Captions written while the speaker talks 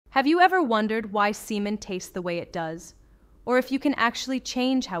Have you ever wondered why semen tastes the way it does, or if you can actually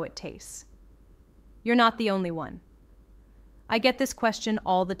change how it tastes? You're not the only one. I get this question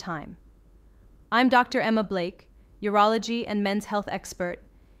all the time. I'm Dr. Emma Blake, urology and men's health expert,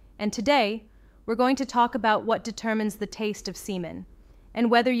 and today we're going to talk about what determines the taste of semen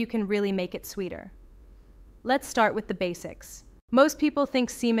and whether you can really make it sweeter. Let's start with the basics. Most people think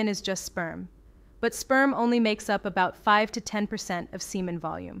semen is just sperm, but sperm only makes up about 5 to 10% of semen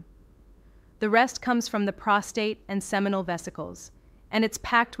volume. The rest comes from the prostate and seminal vesicles, and it's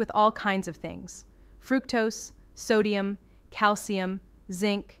packed with all kinds of things: fructose, sodium, calcium,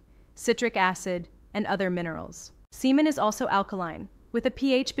 zinc, citric acid, and other minerals. Semen is also alkaline, with a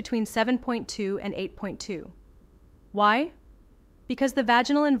pH between 7.2 and 8.2. Why? Because the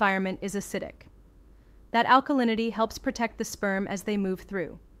vaginal environment is acidic. That alkalinity helps protect the sperm as they move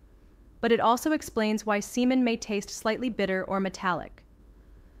through. But it also explains why semen may taste slightly bitter or metallic.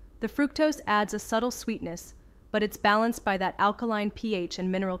 The fructose adds a subtle sweetness, but it's balanced by that alkaline pH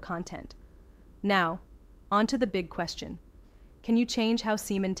and mineral content. Now, on to the big question. Can you change how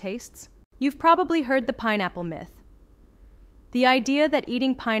semen tastes? You've probably heard the pineapple myth. The idea that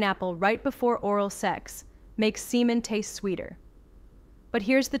eating pineapple right before oral sex makes semen taste sweeter. But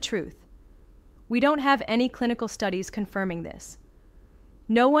here's the truth. We don't have any clinical studies confirming this.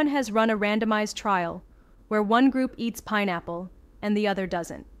 No one has run a randomized trial where one group eats pineapple and the other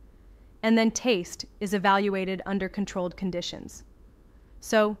doesn't, and then taste is evaluated under controlled conditions.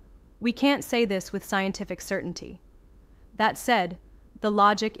 So, we can't say this with scientific certainty. That said, the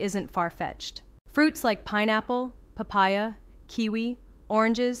logic isn't far-fetched. Fruits like pineapple, papaya, kiwi,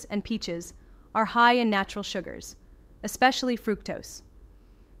 oranges, and peaches are high in natural sugars, especially fructose.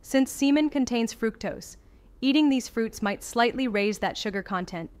 Since semen contains fructose, eating these fruits might slightly raise that sugar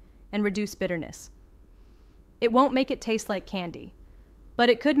content and reduce bitterness. It won't make it taste like candy,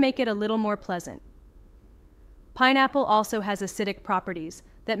 but it could make it a little more pleasant. Pineapple also has acidic properties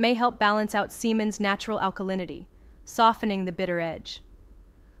that may help balance out semen's natural alkalinity, softening the bitter edge.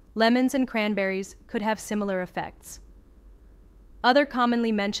 Lemons and cranberries could have similar effects. Other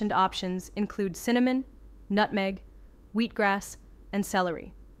commonly mentioned options include cinnamon, nutmeg, wheatgrass, and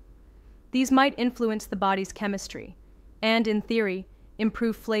celery. These might influence the body's chemistry and, in theory,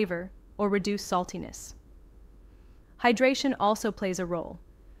 improve flavor or reduce saltiness. Hydration also plays a role.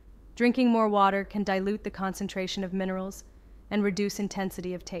 Drinking more water can dilute the concentration of minerals and reduce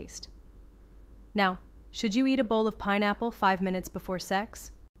intensity of taste. Now, should you eat a bowl of pineapple 5 minutes before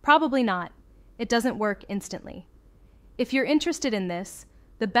sex? Probably not. It doesn't work instantly. If you're interested in this,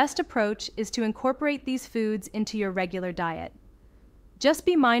 the best approach is to incorporate these foods into your regular diet. Just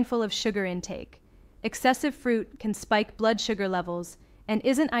be mindful of sugar intake. Excessive fruit can spike blood sugar levels and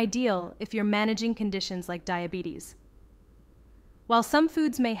isn't ideal if you're managing conditions like diabetes. While some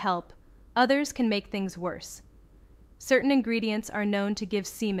foods may help, others can make things worse. Certain ingredients are known to give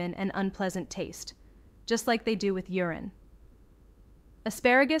semen an unpleasant taste, just like they do with urine.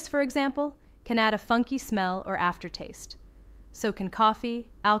 Asparagus, for example, can add a funky smell or aftertaste. So can coffee,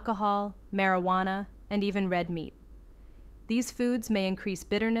 alcohol, marijuana, and even red meat. These foods may increase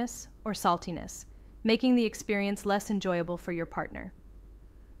bitterness or saltiness, making the experience less enjoyable for your partner.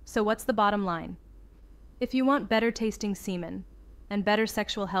 So what's the bottom line? If you want better tasting semen and better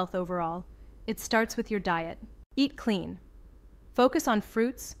sexual health overall, it starts with your diet. Eat clean. Focus on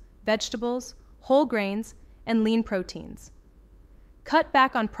fruits, vegetables, whole grains, and lean proteins. Cut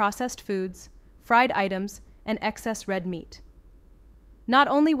back on processed foods, fried items, and excess red meat. Not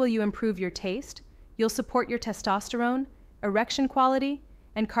only will you improve your taste, you'll support your testosterone, erection quality,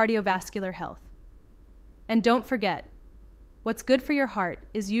 and cardiovascular health. And don't forget, what's good for your heart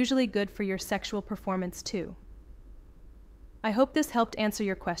is usually good for your sexual performance too. I hope this helped answer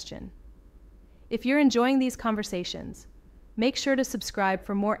your question. If you're enjoying these conversations, make sure to subscribe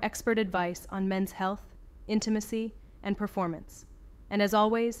for more expert advice on men's health, intimacy, and performance. And as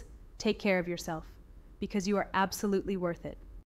always, take care of yourself, because you are absolutely worth it.